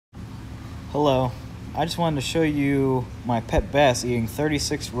Hello, I just wanted to show you my pet bass eating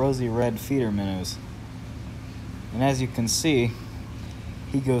 36 rosy red feeder minnows. And as you can see,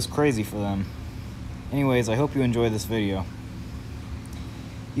 he goes crazy for them. Anyways, I hope you enjoy this video.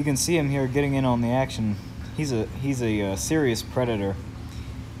 You can see him here getting in on the action. He's a serious predator.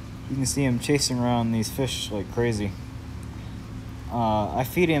 You can see him chasing around these fish like crazy. I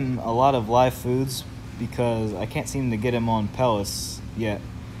feed him a lot of live foods because I can't seem to get him on pellets yet.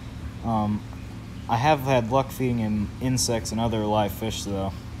 I have had luck feeding him insects and other live fish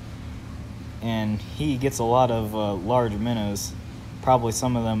though, and he gets a lot of large minnows, probably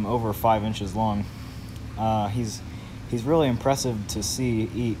some of them over 5 inches long. He's really impressive to see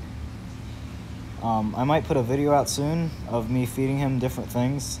eat. I might put a video out soon of me feeding him different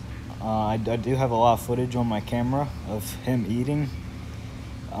things. I do have a lot of footage on my camera of him eating.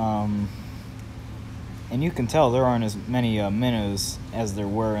 And you can tell there aren't as many minnows as there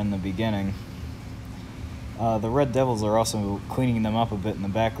were in the beginning. The red devils are also cleaning them up a bit in the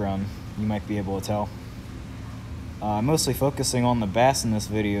background, you might be able to tell. I'm mostly focusing on the bass in this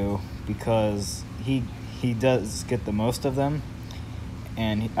video because he does get the most of them,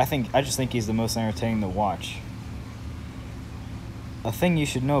 and I just think he's the most entertaining to watch. A thing you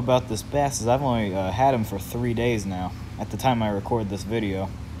should know about this bass is I've only had him for 3 days now at the time I record this video.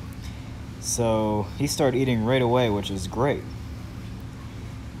 So he started eating right away, which is great.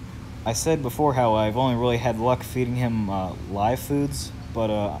 I said before how I've only really had luck feeding him live foods, but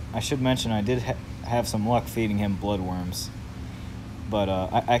I should mention I did have some luck feeding him bloodworms. But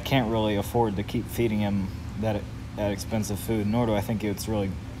I can't really afford to keep feeding him that expensive food, nor do I think it's really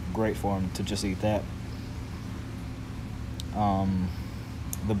great for him to just eat that.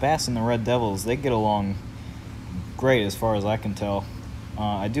 The bass and the red devils, they get along great as far as I can tell.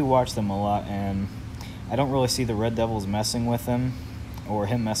 I do watch them a lot, and I don't really see the red devils messing with him, or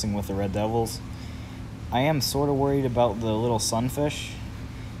him messing with the red devils. I am sort of worried about the little sunfish,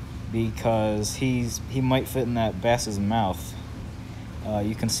 because he might fit in that bass's mouth.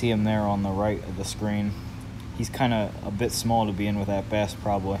 You can see him there on the right of the screen. He's kind of a bit small to be in with that bass,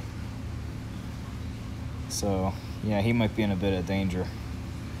 probably. So yeah, he might be in a bit of danger.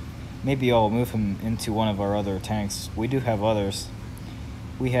 Maybe I'll move him into one of our other tanks. We do have others.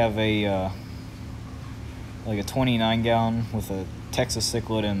 We have like a 29 gallon with a Texas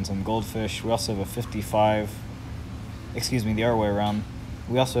cichlid and some goldfish. We also have a 55, excuse me, the other way around.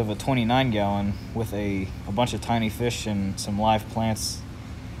 We also have a 29 gallon with a bunch of tiny fish and some live plants.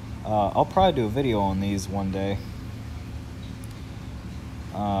 I'll probably do a video on these one day.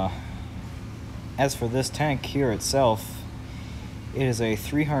 As for this tank here itself, it is a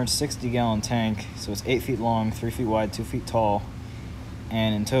 360 gallon tank, so it's 8 feet long, 3 feet wide, 2 feet tall.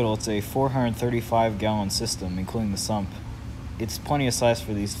 And in total it's a 435 gallon system, including the sump. It's plenty of size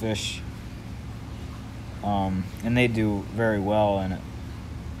for these fish, and they do very well in it.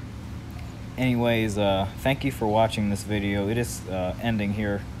 Anyways, thank you for watching this video. It is ending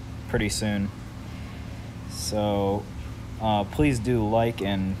here pretty soon, so please do like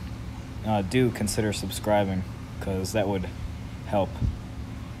and do consider subscribing, because that would help.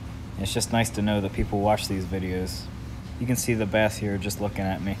 It's just nice to know that people watch these videos. You can see the bass here just looking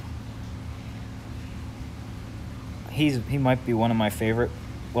at me. He might be one of my favorite,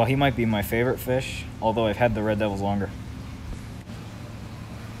 well, he might be my favorite fish, although I've had the red devils longer.